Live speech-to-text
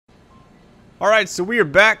Alright, so we are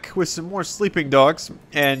back with some more sleeping dogs.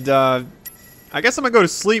 And I guess I'm gonna go to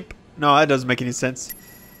sleep. No, that doesn't make any sense.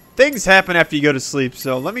 Things happen after you go to sleep,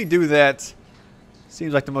 so let me do that.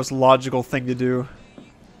 Seems like the most logical thing to do.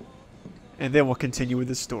 And then we'll continue with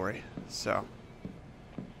the story. So,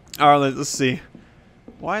 alright, let's see.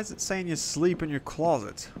 Why is it saying you sleep in your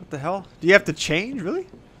closet? What the hell? Do you have to change? Really?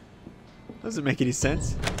 Doesn't make any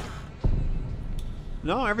sense.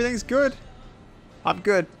 No, everything's good. I'm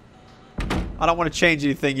good. I don't want to change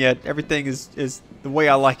anything yet. Everything is the way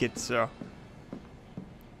I like it, so.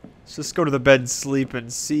 Let's just go to the bed and sleep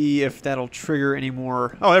and see if that'll trigger any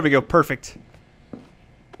more. Oh, there we go. Perfect.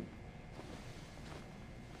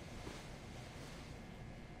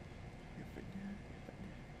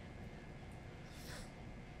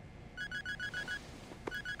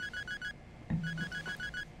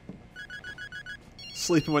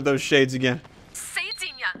 Sleeping with those shades again.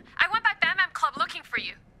 I went by Bam Bam Club looking for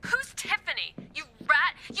you. Who's Tiffany? You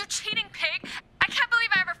rat! You cheating pig! I can't believe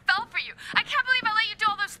I ever fell for you! I can't believe I let you do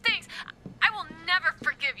all those things! I will never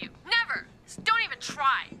forgive you. Never! Just don't even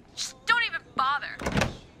try. Just don't even bother.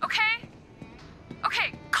 Okay?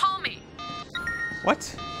 Okay, call me.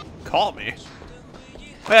 What? Call me?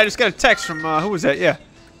 Wait, I just got a text from, who was that? Yeah.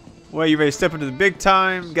 Well, you ready to step into the big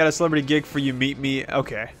time? Got a celebrity gig for you, meet me.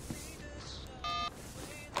 Okay.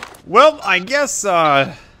 Well, I guess,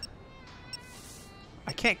 I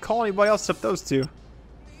can't call anybody else except those two.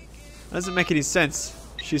 That doesn't make any sense.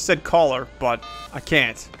 She said call her, but I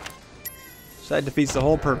can't. So that defeats the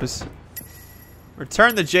whole purpose.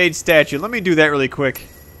 Return the jade statue. Let me do that really quick.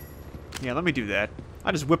 Yeah, let me do that.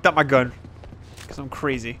 I just whipped out my gun. Because I'm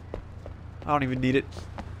crazy. I don't even need it.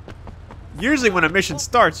 Usually when a mission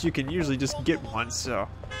starts, you can usually just get one, so.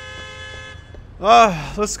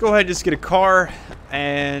 Let's go ahead and just get a car.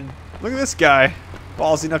 And look at this guy.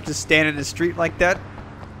 Ballsy enough to stand in the street like that.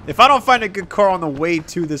 If I don't find a good car on the way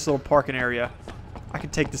to this little parking area, I can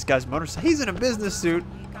take this guy's motorcycle. He's in a business suit.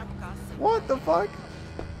 What the fuck?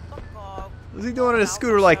 What's he doing on a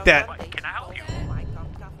scooter like that? Can I help you?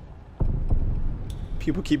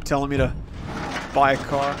 People keep telling me to buy a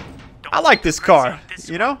car. I like this car,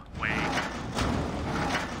 you know?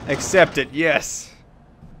 Accept it, yes.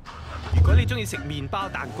 Oh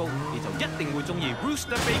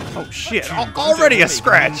shit, already a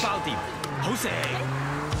scratch.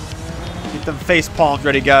 Get them face palms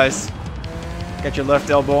ready, guys. Got your left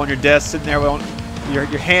elbow on your desk, sitting there with your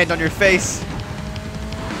hand on your face.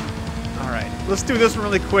 Alright, let's do this one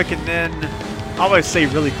really quick, and then I always say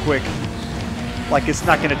really quick. Like it's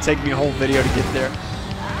not going to take me a whole video to get there.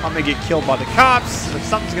 I'm going to get killed by the cops, or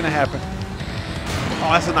something's going to happen.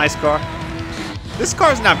 Oh, that's a nice car. This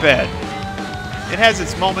car's not bad. It has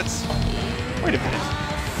its moments. Wait a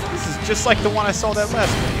minute. This is just like the one I saw that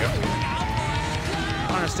last video. I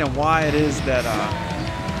don't understand why it is that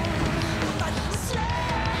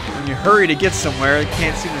when you hurry to get somewhere, it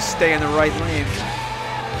can't seem to stay in the right lane.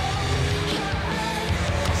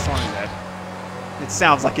 What song is that? It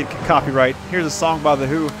sounds like it could copyright. Here's a song by The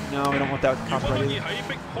Who. No, we don't want that copyright either.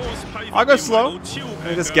 I'll go slow. Look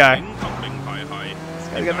at this guy. This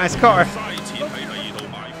guy's got a nice car.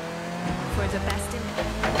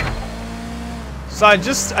 So I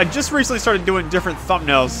just recently started doing different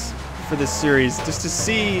thumbnails for this series just to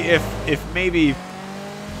see if maybe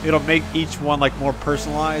it'll make each one like more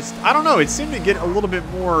personalized. I don't know, it seemed to get a little bit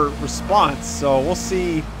more response, so we'll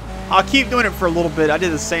see. I'll keep doing it for a little bit. I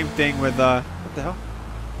did the same thing with what the hell?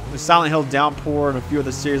 With Silent Hill Downpour and a few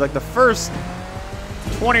other series. Like the first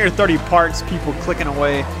 20 or 30 parts, people clicking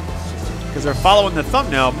away because they're following the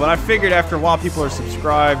thumbnail, but I figured after a while people are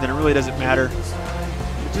subscribed and it really doesn't matter.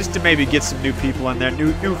 Just to maybe get some new people in there,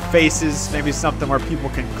 new faces, maybe something where people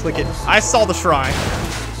can click it. I saw the shrine.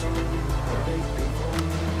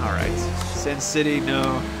 All right, Sin City,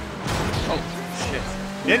 no. Oh shit,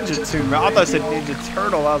 Ninja Tomb. I thought I said Ninja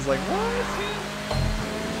Turtle. I was like, what?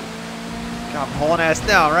 God, I'm hauling ass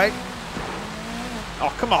down, right?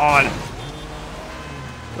 Oh, come on.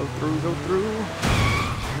 Go through, go through.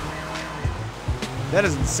 That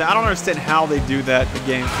doesn't sound. I don't understand how they do that in the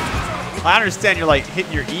game. I understand you're like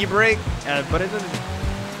hitting your e-brake, but it doesn't.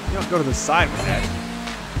 You don't go to the side with that.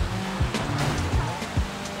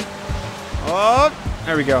 Oh,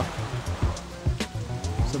 there we go.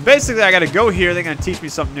 So basically, I got to go here. They're gonna teach me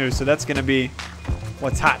something new. So that's gonna be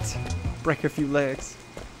what's hot. Break a few legs.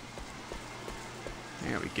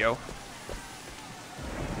 There we go.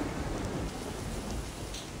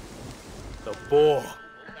 The boar,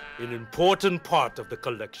 an important part of the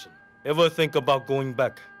collection. Ever think about going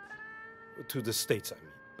back? To the States, I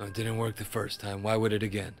mean. It didn't work the first time. Why would it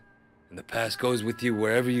again? And the past goes with you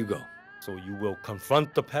wherever you go. So you will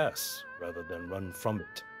confront the past rather than run from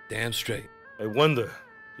it. Damn straight. I wonder,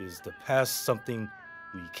 is the past something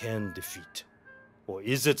we can defeat? Or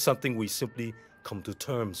is it something we simply come to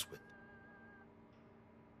terms with?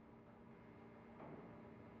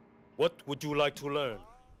 What would you like to learn?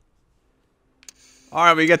 All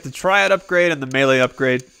right, we got the Triad upgrade and the melee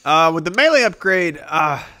upgrade. With the melee upgrade,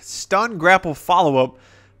 stun, grapple, follow-up.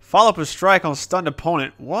 Follow-up a strike on stunned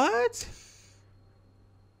opponent. What?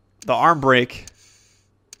 The arm break.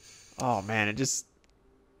 Oh, man, it just...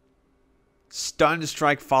 Stun,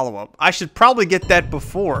 strike, follow-up. I should probably get that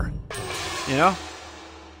before. You know?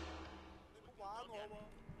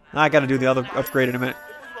 I gotta do the other upgrade in a minute.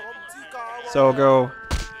 So I'll go...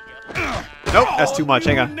 Nope, that's too much.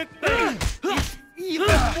 Hang on.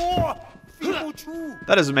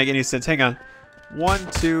 That doesn't make any sense. Hang on.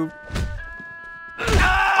 1, 2...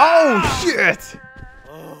 Oh, shit!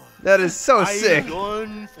 That is so sick.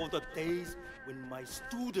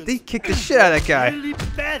 They kicked the shit out of that guy.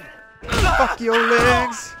 Fuck your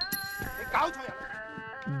legs.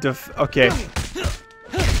 Okay.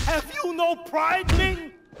 Have you no pride,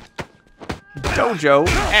 King? Dojo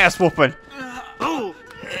ass whooping.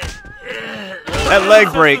 That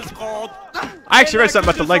leg break. I actually read something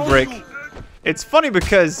about the leg break. It's funny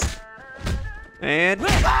because... And...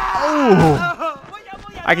 Oh!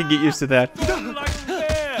 I can get used to that.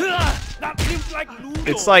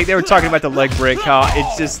 It's like they were talking about the leg break, how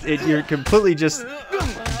it's just... you're completely just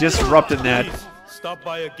disrupting that. Stop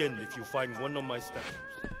by again if you find one of my statues.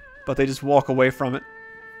 But they just walk away from it.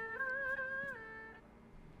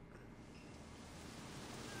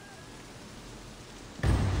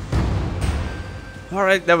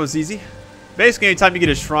 Alright, that was easy. Basically, anytime you get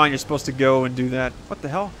a shrine, you're supposed to go and do that. What the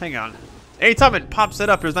hell? Hang on. Anytime it pops it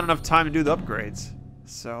up, there's not enough time to do the upgrades.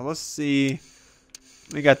 So, let's see.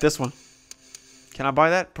 We got this one. Can I buy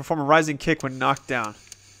that? Perform a rising kick when knocked down.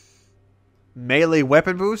 Melee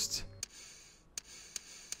weapon boost?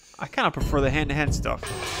 I kind of prefer the hand-to-hand stuff.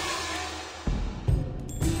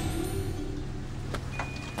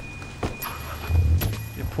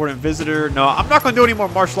 Important visitor. No, I'm not going to do any more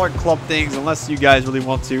martial art club things unless you guys really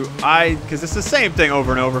want to. Because it's the same thing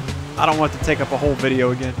over and over. I don't want to take up a whole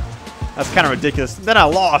video again. That's kind of ridiculous. Then I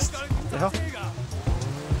lost. What the hell?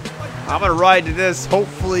 I'm going to ride to this.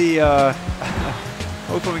 Hopefully,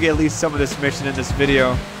 hopefully we get at least some of this mission in this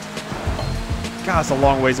video. God, it's a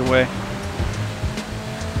long ways away.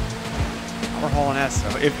 We're hauling ass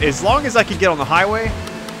though. As long as I can get on the highway,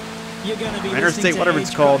 interstate, whatever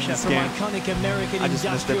it's called in this game. I just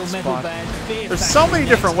missed that spot. There's so many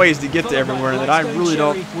different ways to get to everywhere that I really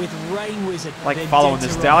don't like following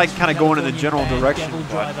this down. I like kind of going in the general direction.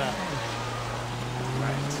 But...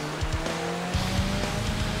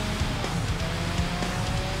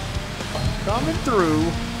 Coming through.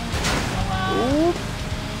 Ooh.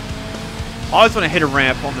 I always want to hit a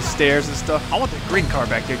ramp on the stairs and stuff. I want the green car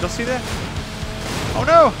back there. Did y'all see that? Oh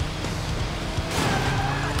no!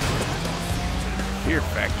 Fear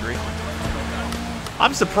Factory.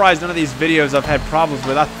 I'm surprised none of these videos I've had problems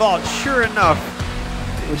with. I thought, sure enough,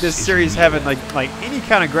 with this series having like any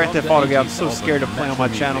kind of Grand Theft Auto game, I'm so scared to play on my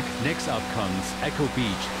channel. Next up comes Echo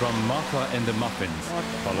Beach from Martha and the Muffins,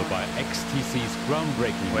 followed by XTC's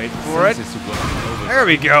groundbreaking. Wait for it. There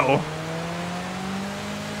we go.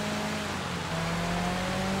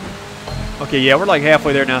 Okay, yeah, we're like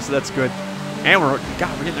halfway there now, so that's good. And we're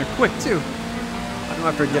getting there quick too. I know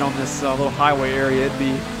after I get on this little highway area, it'd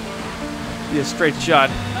be a straight shot.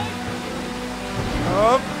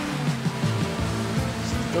 Oh,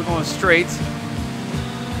 still going straight.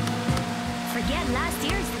 Forget last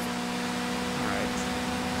year's. All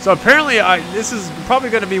right. So apparently, this is probably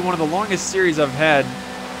going to be one of the longest series I've had,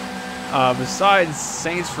 besides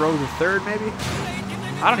Saints Row the Third, maybe.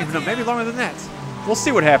 I don't even know. Maybe longer than that. We'll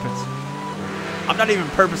see what happens. I'm not even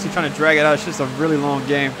purposely trying to drag it out. It's just a really long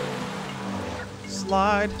game.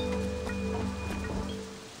 Slide.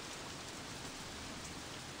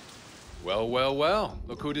 Well, well, well.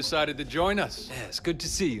 Look who decided to join us. Yeah, it's good to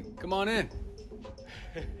see you. Come on in.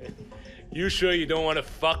 You sure you don't want to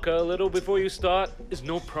fuck her a little before you start? It's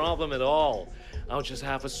no problem at all. I'll just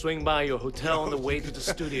have a swing by your hotel on the way to the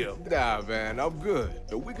studio. Nah, man, I'm good.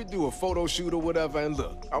 We could do a photo shoot or whatever, and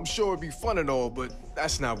look, I'm sure it'd be fun and all, but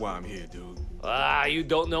that's not why I'm here, dude. Ah, you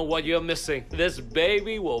don't know what you're missing. This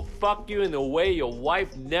baby will fuck you in a way your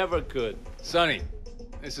wife never could. Sonny,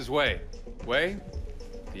 this is Wei. Wei,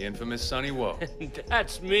 the infamous Sonny Woe.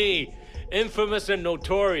 That's me. Infamous and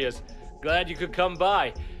notorious. Glad you could come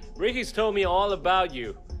by. Ricky's told me all about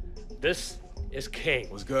you. This is King.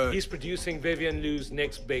 What's good? He's producing Vivian Liu's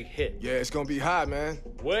next big hit. Yeah, it's gonna be hot, man.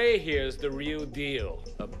 Wei here's the real deal.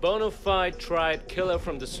 A bona fide triad killer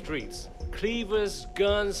from the streets. Cleavers,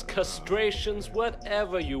 guns, castrations,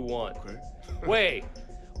 whatever you want. Okay. Wei,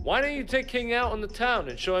 why don't you take King out on the town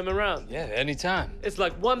and show him around? Yeah, anytime. It's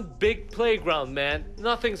like one big playground, man.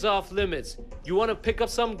 Nothing's off limits. You want to pick up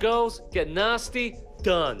some girls, get nasty,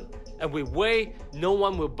 done. And with Wei, no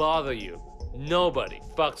one will bother you. Nobody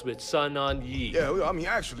fucks with Sun On Yi. Yeah, well, I mean,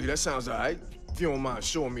 actually, that sounds all right. If you don't mind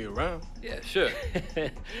showing me around. Yeah, sure.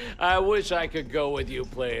 I wish I could go with you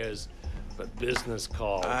players, but business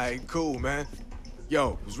calls. All right, cool, man.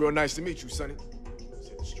 Yo, it was real nice to meet you, Sonny. Let's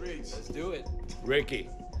hit the streets. Let's do it. Ricky,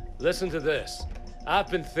 listen to this. I've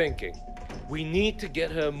been thinking. We need to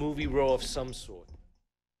get her a movie role of some sort.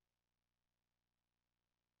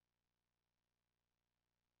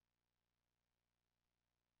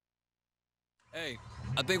 Hey,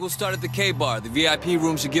 I think we'll start at the K-Bar. The VIP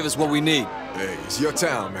room should give us what we need. Hey, it's your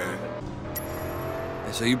town, man.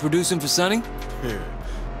 Hey, so you producing for Sonny? Yeah,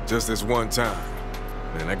 just this one time.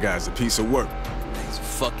 Man, that guy's a piece of work. He's a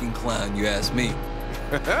fucking clown, you ask me.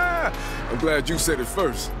 I'm glad you said it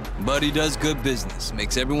first. But he does good business,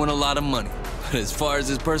 makes everyone a lot of money. But as far as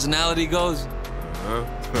his personality goes...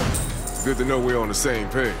 It's good to know we're on the same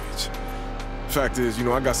page. Fact is, you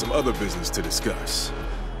know, I got some other business to discuss.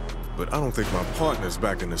 But I don't think my partners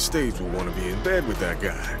back in the States will want to be in bed with that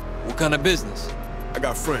guy. What kind of business? I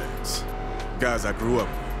got friends, guys I grew up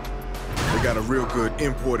with. They got a real good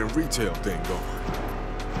import and retail thing going.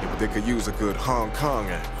 Yeah, but they could use a good Hong Kong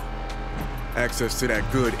angle. Access to that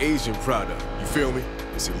good Asian product, you feel me?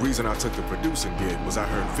 It's the reason I took the producing gig was I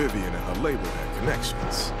heard Vivian and her label had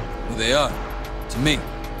connections. Who they are? To me.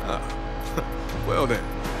 Well then,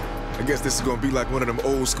 I guess this is gonna be like one of them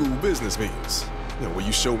old school business meetings. You know, where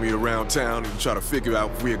you show me around town and you try to figure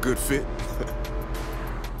out if we're a good fit.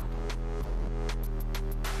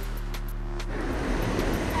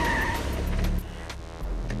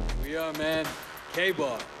 We are, man.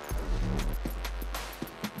 K-Bar.